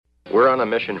We're on a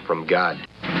mission from God.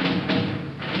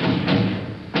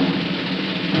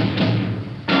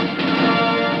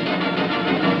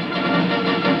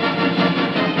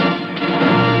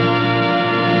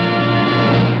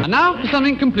 And now for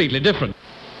something completely different.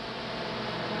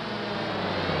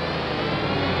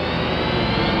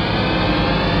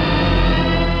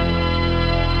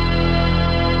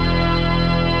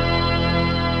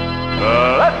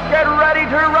 Let's get ready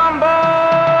to rumble!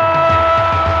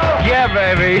 Yeah,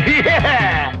 baby,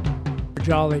 yeah!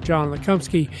 Jolly John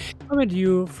Lekumsky, coming to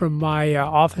you from my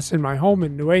office in my home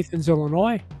in New Athens,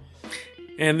 Illinois.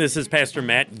 And this is Pastor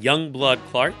Matt Youngblood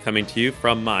Clark coming to you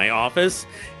from my office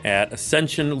at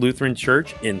Ascension Lutheran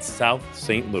Church in South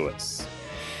St. Louis.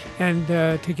 And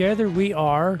together we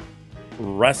are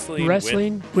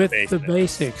Wrestling with the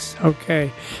basics.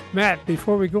 Okay. Matt,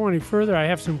 before we go any further, I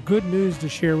have some good news to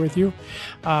share with you.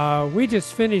 We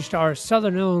just finished our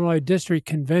Southern Illinois District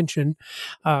Convention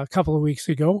a couple of weeks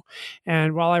ago.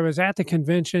 And while I was at the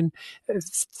convention,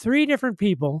 three different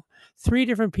people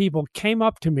came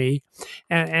up to me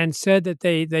and said that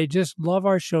they just love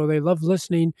our show. They love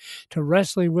listening to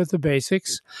Wrestling with the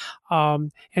Basics.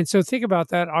 And so think about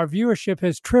that. Our viewership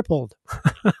has tripled.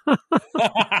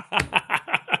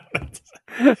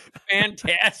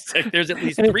 Fantastic. There's at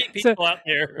least three people out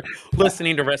there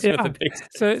listening to Wrestling with the Basics.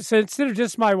 So instead of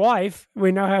just my wife,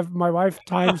 we now have my wife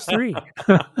times 3.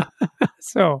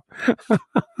 So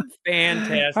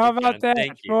fantastic. How about John. that?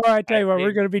 Thank you. Boy, I tell you what,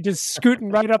 we're going to be just scooting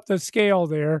right up the scale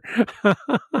there.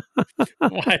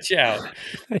 Watch out.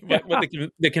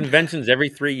 The convention's every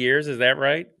 3 years, is that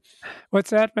right? What's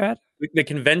that, Matt? The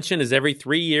convention is every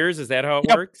 3 years. Is that how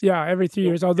it works? Yeah, every 3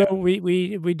 years. Although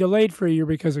we delayed for a year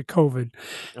because of COVID.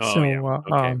 Oh, so, yeah.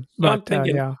 Okay. I'm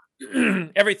thinking, yeah.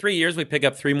 every 3 years we pick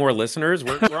up 3 more listeners.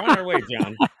 We're on our way,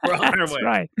 John. We're on our That's way.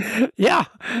 Right. Yeah.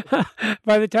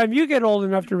 By the time you get old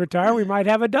enough to retire, we might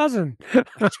have a dozen.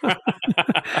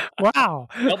 Wow.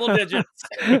 Double digits.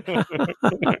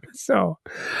 So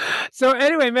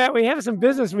anyway, Matt, we have some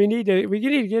business we need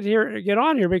to get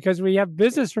on here because we have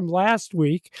business from last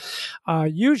week.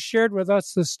 You shared with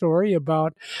us the story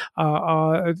about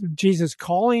Jesus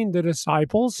calling the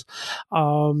disciples,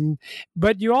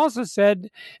 but you also said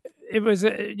it was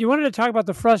you wanted to talk about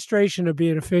the frustration of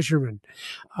being a fisherman,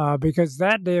 because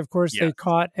that day, of course, They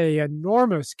caught a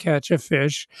enormous catch of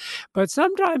fish. But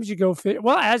sometimes you go fish.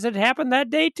 Well, as it happened that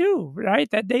day too, right?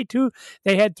 That day too,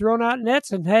 they had thrown out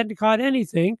nets and hadn't caught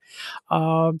anything.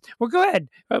 Well, go ahead.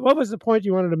 What was the point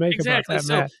you wanted to make about that,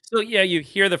 Matt? So you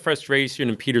hear the frustration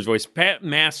in Peter's voice.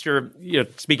 Master,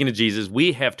 speaking to Jesus,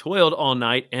 we have toiled all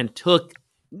night and took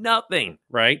nothing,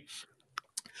 right?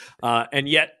 And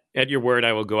yet, at your word,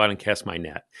 I will go out and cast my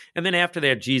net. And then after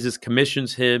that, Jesus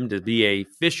commissions him to be a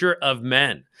fisher of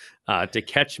men, to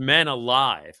catch men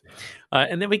alive.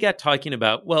 And then we got talking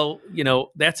about,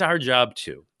 that's our job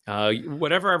too.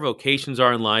 Whatever our vocations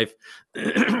are in life,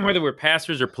 whether we're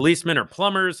pastors or policemen or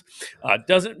plumbers,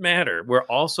 doesn't matter. We're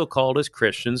also called as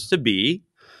Christians to be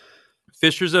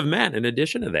fishers of men in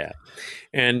addition to that.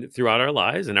 And throughout our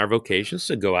lives and our vocations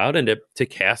to go out and to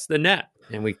cast the net.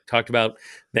 And we talked about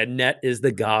that net is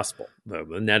the gospel.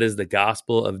 The net is the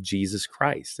gospel of Jesus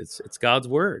Christ. It's God's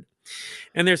word.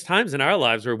 And there's times in our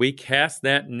lives where we cast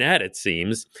that net, it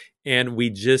seems, and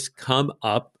we just come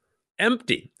up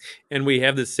empty. And we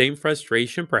have the same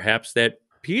frustration perhaps that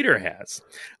Peter has.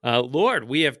 Lord,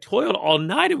 we have toiled all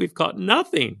night and we've caught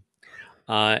nothing.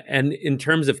 And in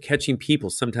terms of catching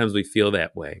people, sometimes we feel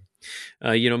that way.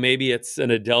 Maybe it's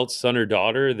an adult son or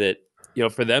daughter that,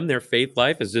 for them, their faith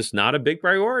life is just not a big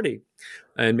priority.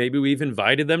 And maybe we've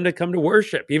invited them to come to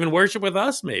worship, even worship with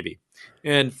us, maybe.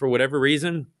 And for whatever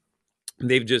reason,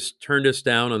 they've just turned us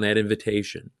down on that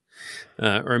invitation.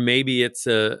 Or maybe it's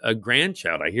a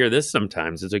grandchild. I hear this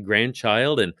sometimes. It's a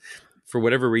grandchild, and for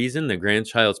whatever reason, the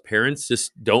grandchild's parents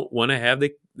just don't want to have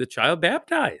the child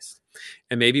baptized.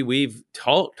 And maybe we've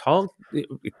told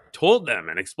them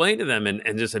and explained to them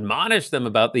and just admonished them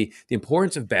about the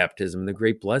importance of baptism and the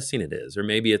great blessing it is. Or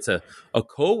maybe it's a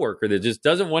coworker that just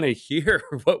doesn't want to hear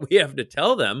what we have to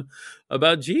tell them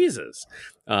about Jesus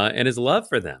and his love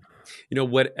for them.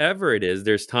 Whatever it is,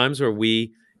 there's times where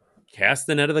we cast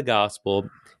the net of the gospel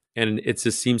and it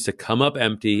just seems to come up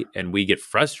empty and we get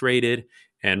frustrated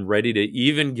and ready to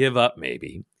even give up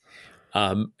maybe.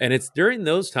 And it's during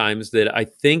those times that I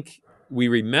think we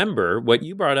remember what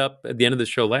you brought up at the end of the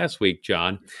show last week,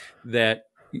 John,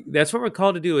 that's what we're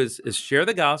called to do is share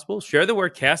the gospel, share the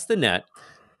word, cast the net,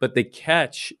 but the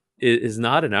catch is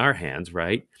not in our hands,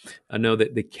 right? I know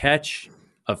that the catch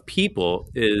of people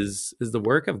is the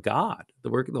work of God, the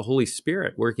work of the Holy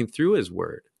Spirit working through his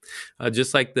word.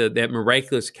 Just like that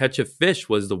miraculous catch of fish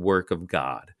was the work of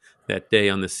God that day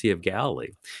on the Sea of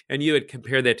Galilee. And you would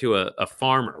compare that to a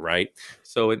farmer, right?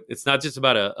 So it's not just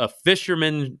about a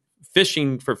fisherman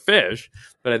fishing for fish,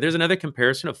 but there's another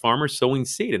comparison of farmers sowing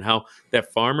seed and how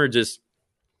that farmer just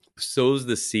sows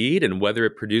the seed, and whether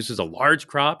it produces a large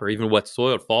crop or even what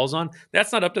soil it falls on,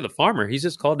 that's not up to the farmer. He's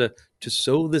just called to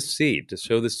sow the seed, to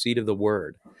sow the seed of the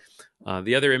word.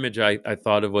 The other image I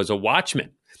thought of was a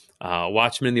watchman.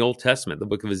 Watchman in the Old Testament, the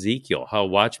book of Ezekiel, how a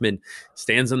watchman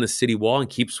stands on the city wall and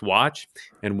keeps watch,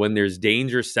 and when there's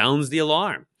danger, sounds the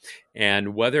alarm.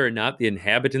 And whether or not the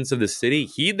inhabitants of the city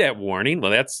heed that warning,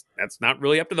 well, that's not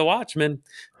really up to the watchman.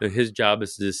 His job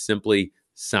is to just simply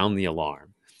sound the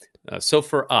alarm. So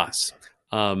for us,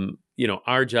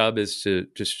 our job is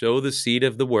to sow the seed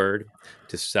of the word,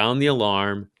 to sound the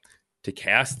alarm, to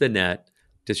cast the net,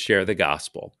 to share the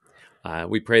gospel.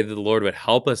 We pray that the Lord would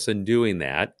help us in doing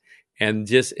that and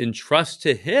just entrust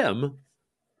to him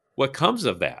what comes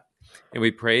of that. And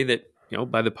we pray that,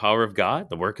 by the power of God,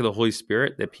 the work of the Holy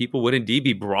Spirit, that people would indeed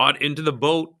be brought into the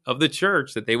boat of the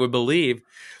church, that they would believe,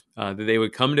 that they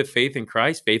would come to faith in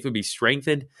Christ. Faith would be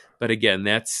strengthened. But again,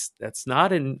 that's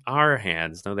not in our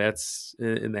hands. No, that's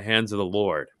in the hands of the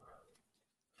Lord.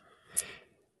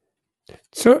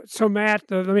 So Matt,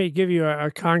 let me give you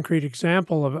a concrete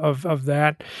example of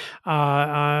that.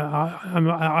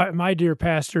 My dear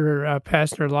pastor,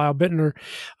 Pastor Lyle Bittner,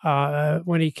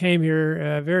 when he came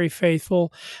here, very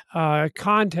faithful,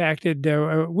 contacted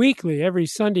weekly, every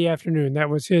Sunday afternoon. That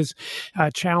was his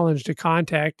challenge, to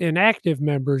contact inactive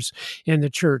members in the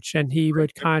church, and he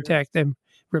would contact them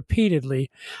repeatedly.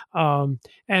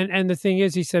 And the thing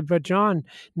is, he said, but John,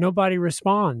 nobody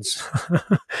responds.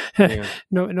 Yeah.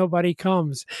 Nobody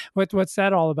comes. What's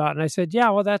that all about? And I said, yeah,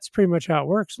 well, that's pretty much how it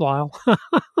works, Lyle.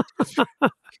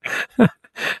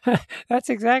 That's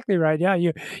exactly right. Yeah,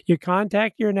 you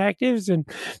contact your inactives, and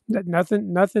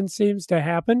nothing seems to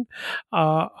happen.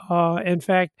 In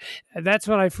fact, that's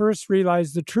when I first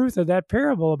realized the truth of that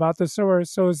parable about the sower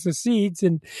sows the seeds,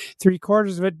 and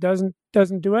 3/4 of it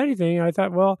doesn't do anything. And I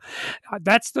thought, well,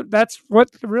 that's what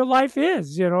real life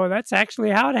is. That's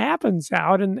actually how it happens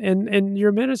out in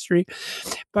your ministry.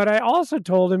 But I also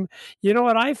told him,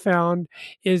 what I found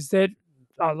is that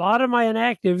a lot of my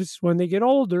inactives, when they get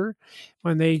older,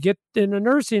 when they get in a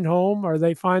nursing home or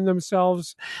they find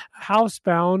themselves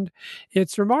housebound,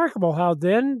 it's remarkable how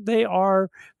then they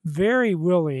are very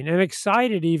willing and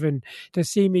excited even to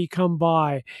see me come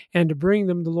by and to bring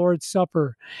them the Lord's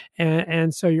Supper.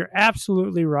 And so you're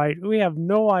absolutely right. We have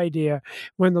no idea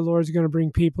when the Lord's going to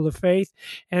bring people to faith.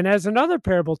 And as another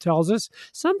parable tells us,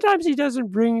 sometimes he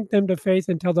doesn't bring them to faith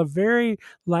until the very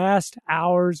last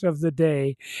hours of the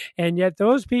day. And yet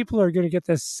those people are going to get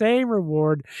the same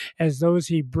reward as those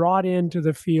he brought into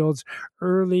the fields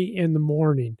early in the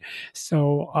morning.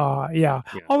 So,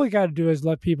 all we got to do is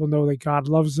let people know that God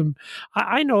loves them.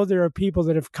 I know there are people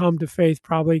that have come to faith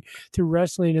probably through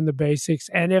wrestling in the basics.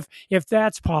 And if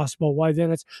that's possible, why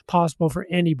then it's possible for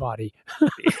anybody.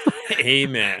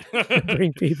 Amen. To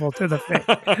bring people to the faith.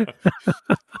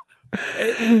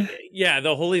 Yeah,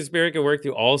 the Holy Spirit can work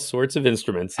through all sorts of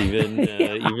instruments, even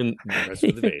the rest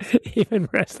of the basics. Even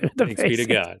rest of the Thanks be to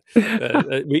God.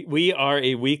 We are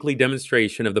a weekly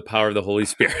demonstration of the power of the Holy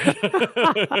Spirit,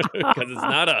 because it's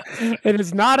not us. It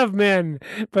is not of men,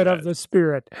 but of the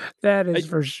Spirit. That is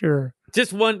for sure.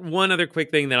 Just one other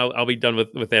quick thing, then I'll be done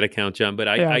with that account, John. But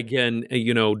again,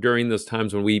 during those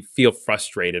times when we feel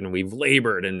frustrated and we've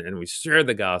labored and we share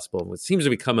the gospel, and it seems to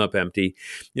be come up empty,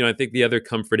 I think the other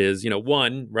comfort is,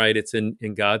 one, right, it's in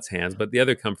God's hands. But the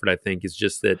other comfort, I think, is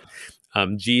just that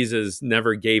Jesus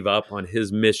never gave up on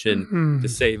his mission to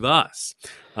save us.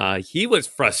 He was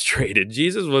frustrated.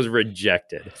 Jesus was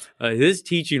rejected. His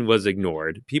teaching was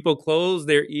ignored. People closed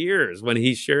their ears when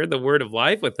he shared the word of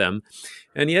life with them.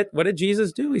 And yet, what did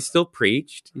Jesus do? He still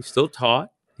preached. He still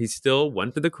taught. He still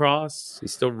went to the cross. He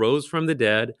still rose from the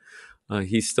dead.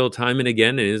 He still, time and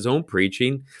again, in his own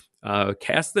preaching,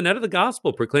 cast the net of the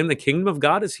gospel, proclaim the kingdom of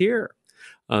God is here.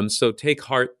 So take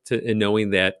heart in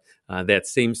knowing that that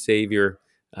same Savior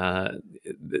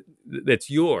that's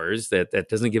yours, that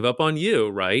doesn't give up on you,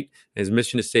 right? His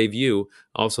mission to save you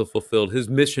also fulfilled his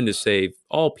mission to save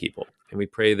all people. And we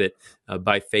pray that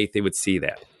by faith they would see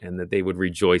that and that they would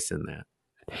rejoice in that.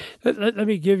 Let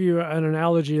me give you an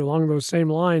analogy along those same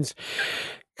lines.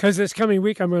 because this coming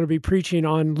week I'm going to be preaching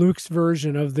on Luke's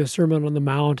version of the Sermon on the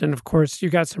Mount, and of course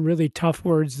you got some really tough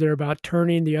words there about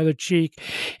turning the other cheek,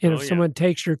 and if someone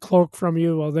takes your cloak from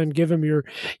you, well then give him your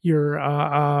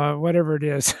whatever it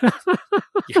is.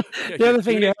 The other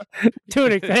thing,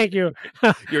 tunic. Thank you.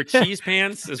 Your cheese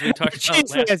pants, as we talked about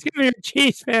last. Pants. Give me your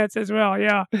cheese pants as well.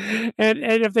 Yeah, and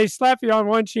if they slap you on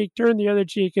one cheek, turn the other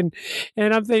cheek, and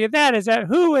I'm thinking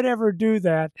who would ever do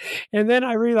that? And then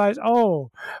I realized,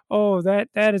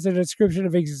 that is a description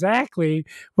of exactly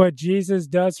what Jesus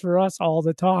does for us all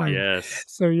the time. Yes.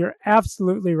 So you're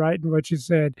absolutely right in what you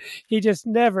said. He just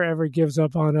never ever gives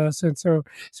up on us, and so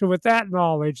with that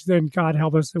knowledge, then God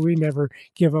help us that we never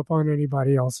give up on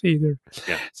anybody else either.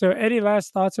 Yeah. So any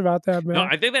last thoughts about that, Matt? No,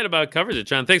 I think that about covers it,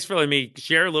 John. Thanks for letting me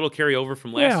share a little carryover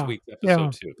from last week's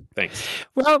episode too. Thanks.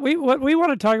 Well, what we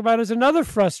want to talk about is another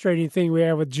frustrating thing we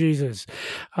have with Jesus.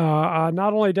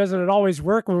 Not only doesn't it always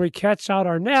work when we catch out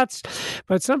our nets,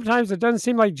 but sometimes it doesn't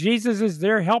seem like Jesus is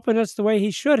there helping us the way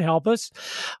he should help us.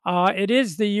 It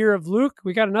is the year of Luke.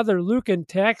 We got another Lucan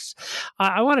text.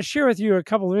 I want to share with you a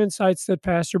couple of insights that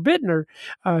Pastor Bittner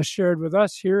shared with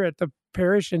us here at the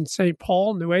parish in St.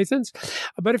 Paul, New Athens.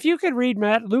 But if you could read,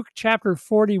 Matt, Luke chapter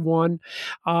 41,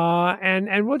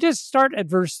 and we'll just start at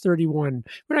verse 31.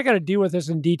 We're not going to deal with this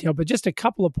in detail, but just a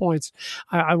couple of points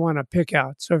I want to pick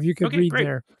out. So if you could read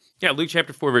there. Yeah, Luke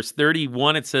chapter 4, verse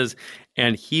 31, it says,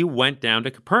 "And he went down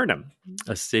to Capernaum,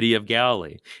 a city of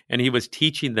Galilee, and he was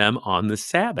teaching them on the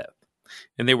Sabbath.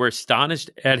 And they were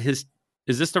astonished at his..."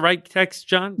 Is this the right text,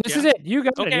 John? This is it. You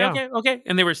got it. Yeah. Okay.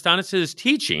 And they were astonished at his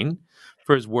teaching,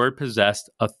 for his word possessed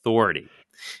authority.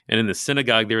 And in the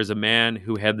synagogue there was a man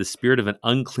who had the spirit of an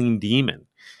unclean demon.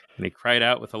 And he cried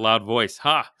out with a loud voice,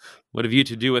 "Ha! What have you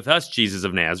to do with us, Jesus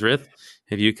of Nazareth?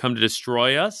 Have you come to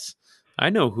destroy us? I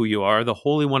know who you are, the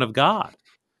Holy One of God."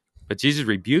 But Jesus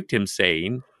rebuked him,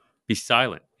 saying, "Be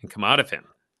silent and come out of him."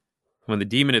 When the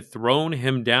demon had thrown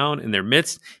him down in their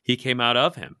midst, he came out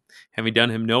of him, having done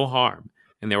him no harm.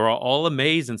 And they were all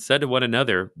amazed and said to one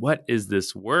another, "What is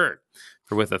this word?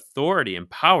 For with authority and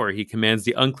power he commands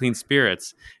the unclean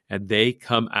spirits, and they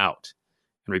come out."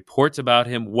 And reports about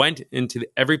him went into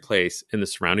every place in the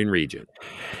surrounding region.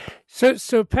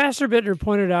 So Pastor Bittner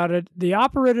pointed out that the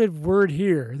operative word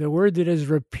here, the word that is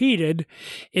repeated,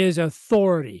 is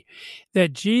authority.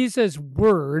 That Jesus'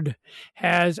 word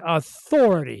has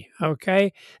authority,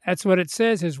 okay? That's what it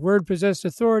says. His word possessed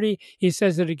authority. He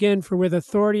says it again, for with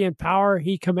authority and power,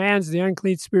 he commands the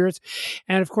unclean spirits.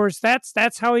 And of course,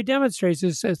 that's how he demonstrates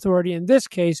his authority in this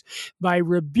case, by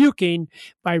rebuking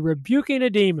a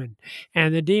demon.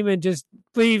 And the demon just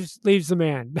leaves the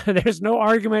man. There's no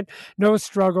argument, no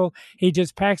struggle. He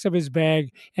just packs up his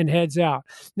bag and heads out.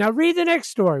 Now read the next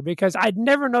story, because I'd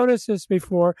never noticed this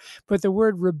before, but the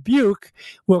word rebuke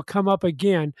will come up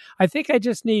again. I think I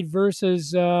just need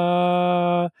verses,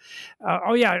 all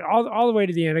the way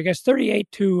to the end. I guess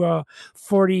 38 to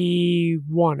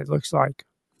 41, it looks like.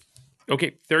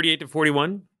 Okay, 38 to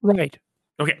 41? Right.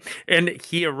 Okay, and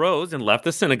he arose and left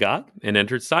the synagogue and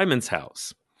entered Simon's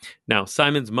house. Now,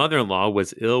 Simon's mother-in-law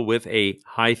was ill with a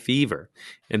high fever,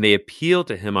 and they appealed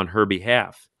to him on her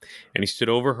behalf. And he stood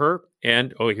over her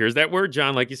and, here's that word,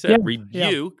 John, like you said,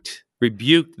 rebuked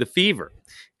the fever,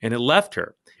 and it left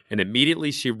her. And immediately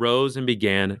she rose and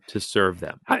began to serve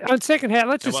them. On second hand,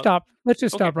 let's just stop. Let's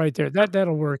just stop right there.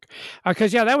 That'll work.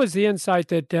 Because, that was the insight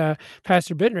that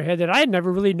Pastor Bittner had that I had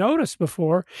never really noticed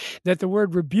before, that the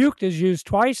word rebuked is used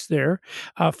twice there.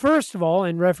 First of all,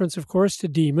 in reference, of course, to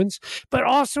demons, but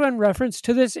also in reference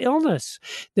to this illness,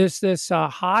 this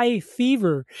high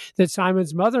fever that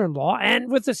Simon's mother-in-law,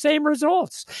 and with the same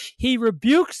results. He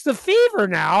rebukes the fever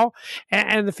now,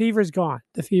 and the fever's gone.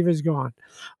 The fever's gone.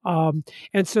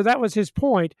 And so that was his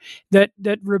point, that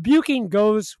rebuking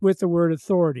goes with the word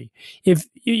authority. If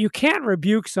you can't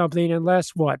rebuke something unless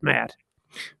what, Matt?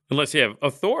 Unless you have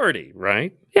authority,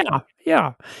 right?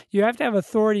 Yeah. You have to have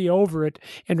authority over it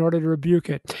in order to rebuke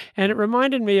it. And it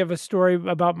reminded me of a story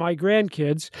about my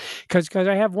grandkids, because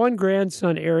I have one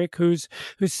grandson, Eric, who's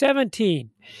 17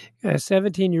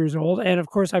 years old. And of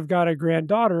course, I've got a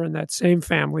granddaughter in that same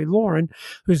family, Lauren,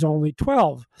 who's only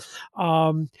 12.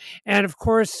 And of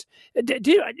course,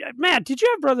 Matt, did you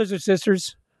have brothers or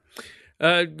sisters?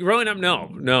 Growing up,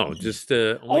 no, just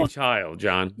only child,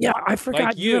 John. Yeah, I forgot.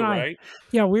 Like you and I, right?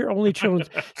 Yeah, we were only children.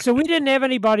 So we didn't have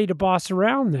anybody to boss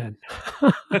around then.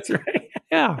 That's right.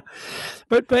 Yeah.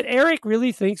 But Eric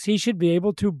really thinks he should be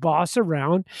able to boss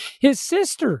around his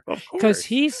sister because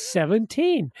he's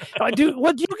 17. Do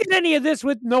you get any of this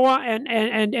with Noah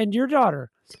and your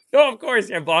daughter? Oh, of course.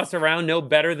 Yeah, boss around, no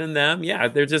better than them. Yeah,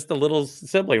 they're just a little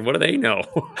sibling. What do they know?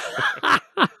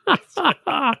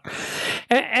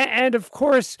 And of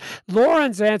course,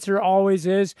 Lauren's answer always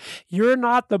is, "You're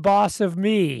not the boss of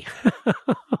me."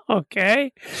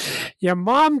 Okay? Your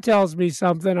mom tells me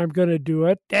something, I'm going to do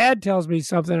it. Dad tells me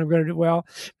something, I'm going to do. Well,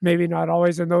 maybe not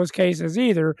always in those cases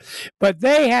either, but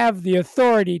they have the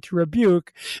authority to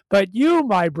rebuke. But you,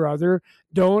 my brother,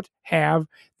 don't have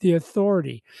the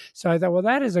authority. So I thought, well,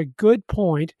 that is a good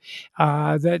point,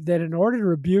 that in order to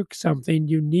rebuke something,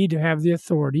 you need to have the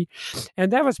authority.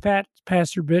 And that was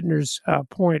Pastor Bittner's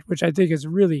point, which I think is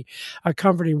really a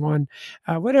comforting one.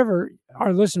 Whatever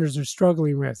our listeners are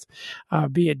struggling with,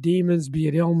 be it demons, be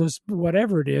it illness,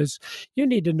 whatever it is, you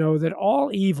need to know that all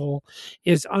evil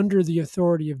is under the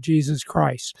authority of Jesus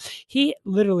Christ. He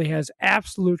literally has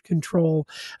absolute control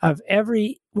of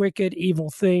every wicked, evil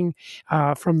thing,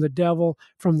 from the devil,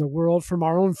 from the world, from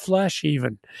our own flesh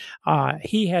even.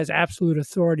 He has absolute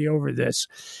authority over this.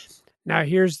 Now,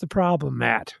 here's the problem,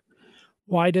 Matt.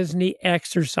 Why doesn't he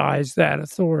exercise that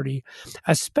authority,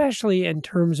 especially in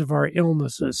terms of our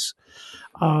illnesses?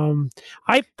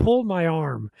 I pulled my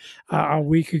arm a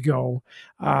week ago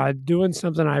doing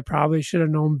something I probably should have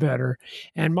known better,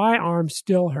 and my arm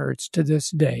still hurts to this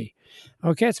day.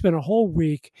 Okay, it's been a whole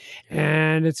week,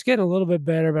 and it's getting a little bit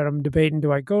better, but I'm debating,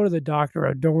 do I go to the doctor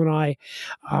or don't I?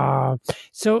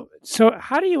 So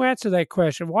how do you answer that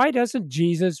question? Why doesn't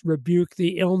Jesus rebuke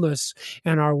the illness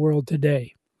in our world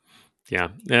today? Yeah,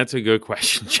 that's a good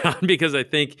question, John, because I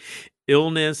think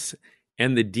illness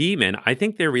and the demon, I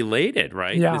think they're related,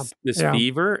 right? Yeah, This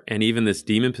fever and even this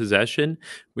demon possession,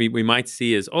 we might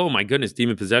see as, oh my goodness,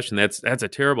 demon possession, that's a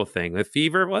terrible thing. The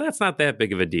fever, well, that's not that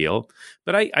big of a deal.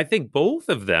 But I think both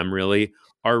of them really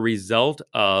are a result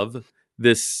of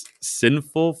this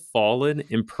sinful, fallen,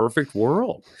 imperfect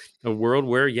world. A world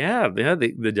where,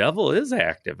 the devil is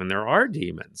active and there are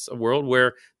demons. A world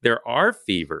where there are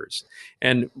fevers.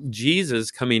 And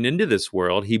Jesus coming into this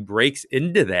world, he breaks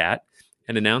into that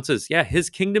and announces,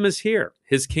 his kingdom is here.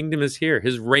 His kingdom is here.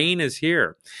 His reign is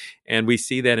here. And we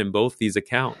see that in both these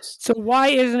accounts. So why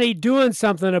isn't he doing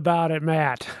something about it,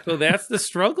 Matt? So that's the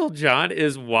struggle, John,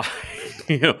 is why,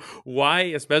 why,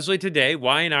 especially today,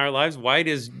 why in our lives, why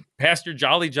does Pastor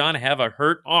Jolly John have a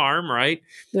hurt arm, right?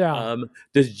 Yeah.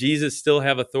 Does Jesus still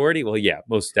have authority? Well, yeah,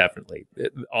 most definitely.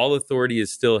 All authority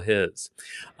is still his.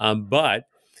 But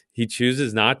he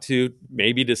chooses not to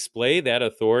maybe display that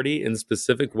authority in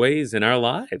specific ways in our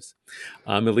lives,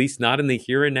 at least not in the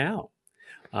here and now.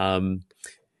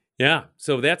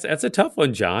 So that's a tough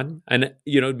one, John. And,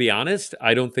 to be honest,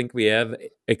 I don't think we have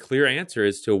a clear answer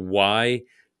as to why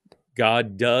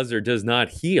God does or does not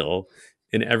heal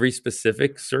in every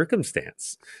specific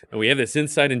circumstance. And we have this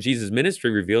insight in Jesus' ministry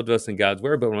revealed to us in God's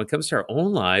word, but when it comes to our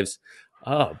own lives,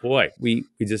 oh boy, we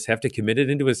just have to commit it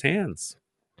into his hands.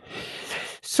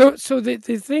 So the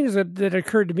things that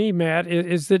occurred to me, Matt,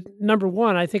 is that, number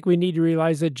one, I think we need to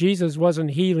realize that Jesus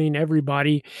wasn't healing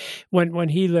everybody when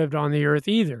he lived on the earth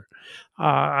either.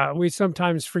 We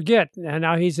sometimes forget, and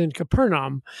now he's in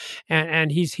Capernaum,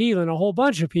 and he's healing a whole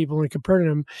bunch of people in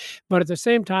Capernaum. But at the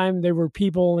same time, there were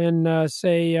people in,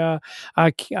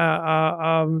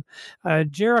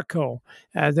 Jericho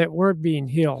that weren't being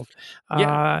healed.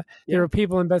 There were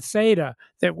people in Bethsaida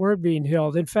that weren't being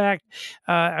healed. In fact,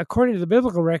 according to the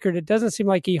biblical record, it doesn't seem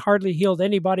like he hardly healed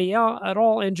anybody at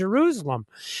all in Jerusalem.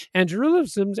 And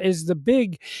Jerusalem is the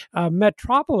big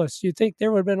metropolis. You'd think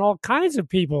there would have been all kinds of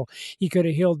people he could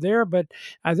have healed there, but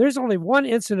there's only one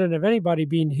incident of anybody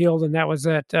being healed, and that was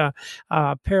that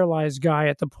paralyzed guy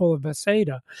at the pool of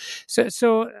Bethsaida.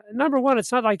 So number one,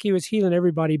 it's not like he was healing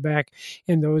everybody back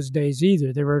in those days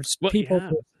either. There were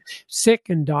people sick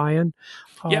and dying.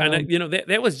 And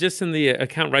that was just in the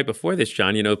account right before this,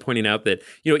 John, pointing out that,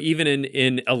 even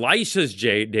in Elisha's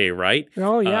day, right?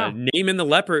 Oh, yeah. Naaman the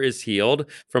leper is healed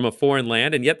from a foreign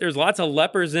land, and yet there's lots of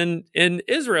lepers in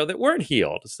Israel that weren't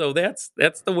healed. So that's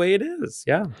the way it is.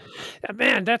 Yeah.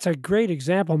 Man, that's a great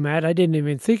example, Matt. I didn't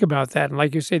even think about that. And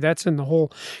like you say, that's in the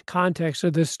whole context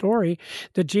of this story,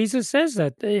 that Jesus says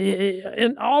that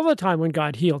in all the time when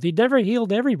God healed. He never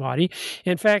healed everybody.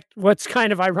 In fact, what's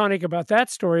kind of ironic about that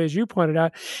story, as you pointed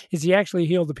out, is he actually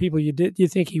healed the people you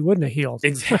think he wouldn't have healed.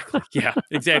 Exactly. Yeah,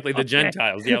 exactly. The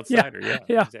Gentiles, the outsider.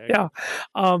 Yeah.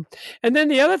 And then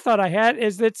the other thought I had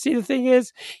is that, see, the thing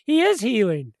is, he is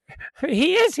healing.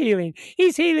 He is healing.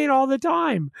 He's healing all the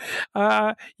time.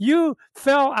 You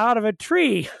fell out of a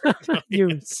tree,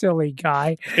 you silly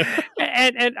guy.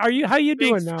 And are you? How you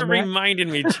doing Thanks now, for Matt?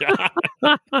 reminding me,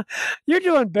 John. You're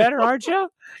doing better, aren't you?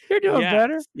 You're doing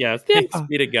better. Yes, Yeah. thanks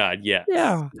be to God. Yes.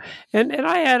 Yeah, and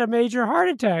I had a major heart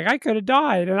attack. I could have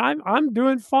died, and I'm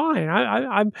doing fine.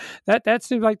 I'm that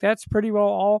seems like that's pretty well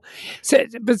all.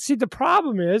 But see, the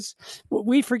problem is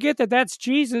we forget that that's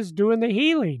Jesus doing the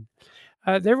healing.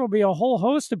 There will be a whole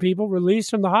host of people released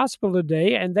from the hospital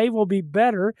today, and they will be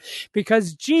better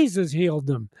because Jesus healed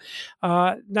them.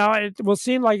 Now, it will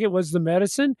seem like it was the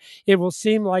medicine. It will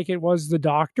seem like it was the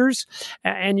doctors.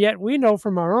 And yet we know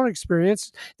from our own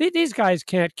experience, these guys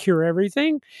can't cure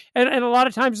everything. And a lot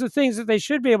of times the things that they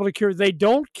should be able to cure, they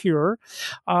don't cure.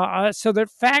 So the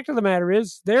fact of the matter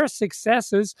is their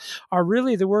successes are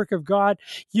really the work of God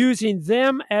using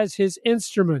them as his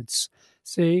instruments.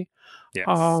 See?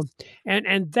 Yes.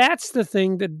 And that's the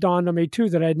thing that dawned on me too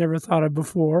that I'd never thought of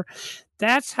before.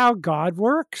 That's how God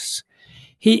works.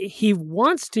 He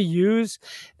wants to use.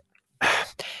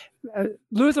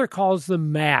 Luther calls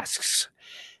them masks.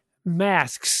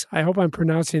 Masks. I hope I'm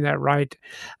pronouncing that right.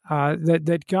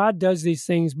 That God does these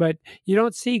things, but you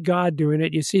don't see God doing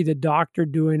it. You see the doctor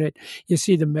doing it. You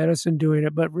see the medicine doing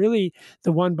it. But really,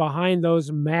 the one behind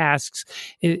those masks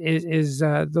is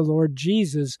the Lord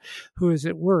Jesus, who is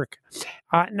at work.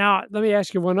 Now, let me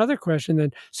ask you one other question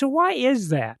then. So why is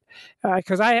that?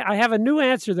 Because I have a new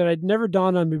answer that I'd never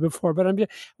dawned on me before. But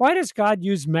why does God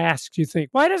use masks, you think?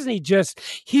 Why doesn't he just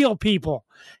heal people?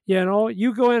 You know,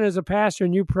 you go in as a pastor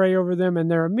and you pray over them and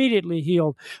they're immediately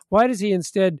healed. Why does he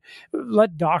instead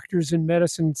let doctors and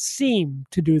medicine seem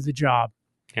to do the job?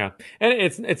 Yeah, and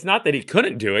it's not that he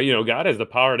couldn't do it. You know, God has the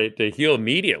power to heal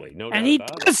immediately. No doubt And he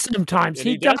about it. does sometimes. And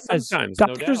He does. sometimes. No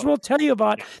Doctors doubt. will tell you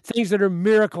about things that are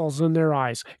miracles in their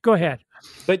eyes. Go ahead.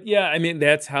 But yeah, I mean,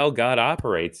 that's how God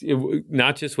operates,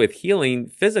 not just with healing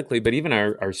physically, but even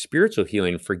our spiritual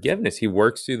healing, forgiveness. He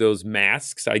works through those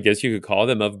masks, I guess you could call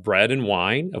them, of bread and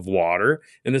wine, of water,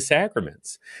 and the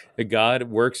sacraments. God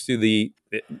works through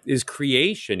his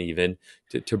creation even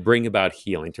to bring about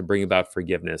healing, to bring about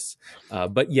forgiveness.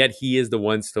 But yet he is the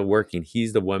one still working.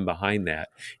 He's the one behind that.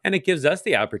 And it gives us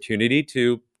the opportunity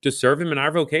to serve him in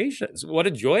our vocations. What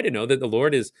a joy to know that the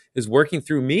Lord is working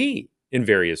through me in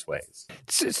various ways.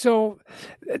 So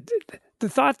the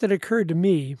thought that occurred to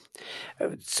me,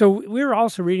 so we were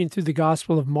also reading through the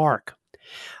Gospel of Mark.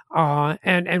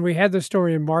 And we had the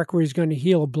story in Mark where he's going to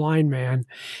heal a blind man.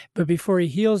 But before he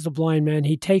heals the blind man,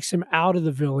 he takes him out of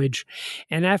the village.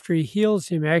 And after he heals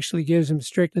him, actually gives him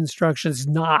strict instructions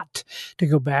not to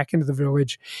go back into the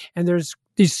village. And there's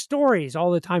these stories all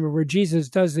the time where Jesus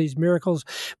does these miracles,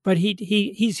 but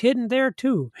he's hidden there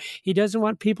too. He doesn't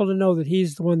want people to know that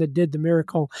he's the one that did the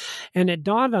miracle. And it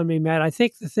dawned on me, Matt, I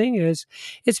think the thing is,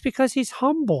 it's because he's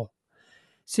humble.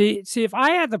 See, if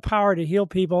I had the power to heal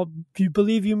people, you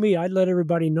believe you me, I'd let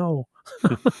everybody know.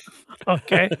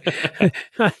 Okay.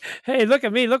 Hey, look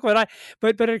at me. Look what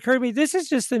but it occurred to me, this is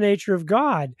just the nature of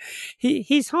God.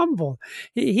 He's humble.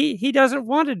 He doesn't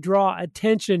want to draw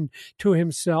attention to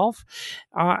himself.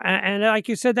 And like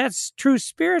you said, that's true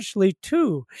spiritually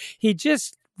too. He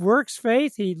just works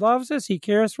faith. He loves us. He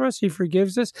cares for us. He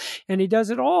forgives us. And he does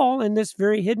it all in this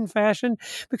very hidden fashion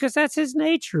because that's his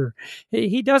nature.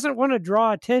 He doesn't want to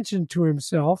draw attention to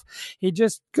himself. He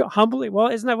just humbly, well,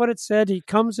 isn't that what it said? He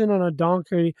comes in on a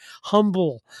donkey,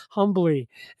 humbly.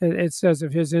 It says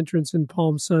of his entrance in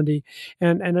Palm Sunday.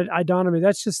 And it dawned on me,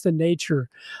 that's just the nature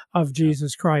of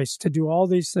Jesus Christ, to do all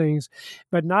these things,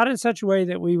 but not in such a way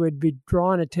that we would be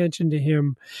drawing attention to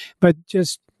him, but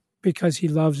just because he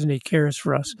loves and he cares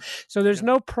for us. So there's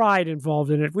no pride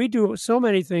involved in it. We do so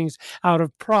many things out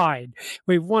of pride.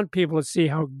 We want people to see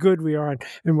how good we are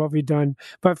and what we've done.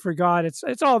 But for God,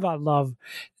 it's all about love.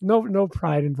 No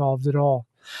pride involved at all.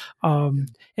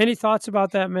 Any thoughts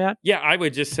about that, Matt? Yeah, I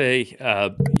would just say,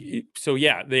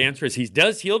 the answer is he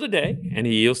does heal today, and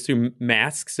he heals through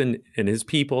masks and his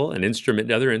people and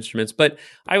other instruments. But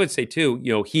I would say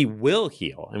too, he will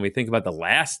heal. And we think about the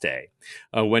last day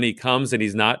when he comes and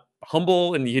he's not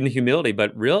humble and in humility,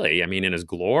 but really, in his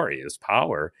glory, his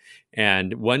power.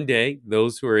 And one day,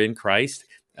 those who are in Christ,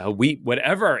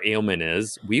 whatever our ailment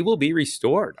is, we will be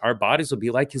restored. Our bodies will be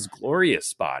like his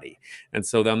glorious body. And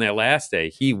so on that last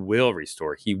day, he will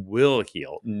restore. He will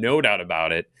heal. No doubt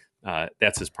about it.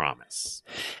 that's his promise.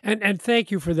 And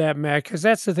thank you for that, Matt, because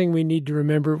that's the thing we need to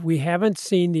remember. We haven't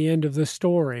seen the end of the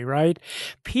story, right?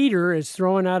 Peter is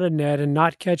throwing out a net and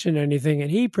not catching anything,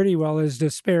 and he pretty well is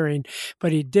despairing,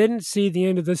 but he didn't see the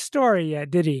end of the story yet,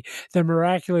 did he? The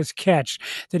miraculous catch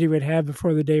that he would have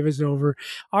before the day was over.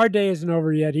 Our day isn't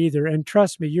over yet either, and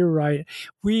trust me, you're right.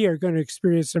 We are going to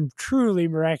experience some truly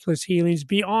miraculous healings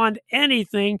beyond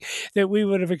anything that we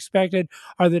would have expected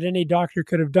or that any doctor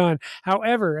could have done.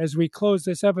 However, as we close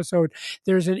this episode,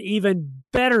 there's an even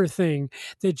better thing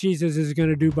that Jesus is going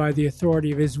to do by the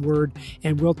authority of his word,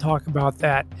 and we'll talk about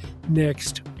that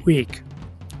next week.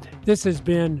 This has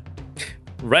been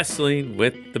Wrestling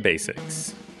with the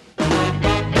Basics.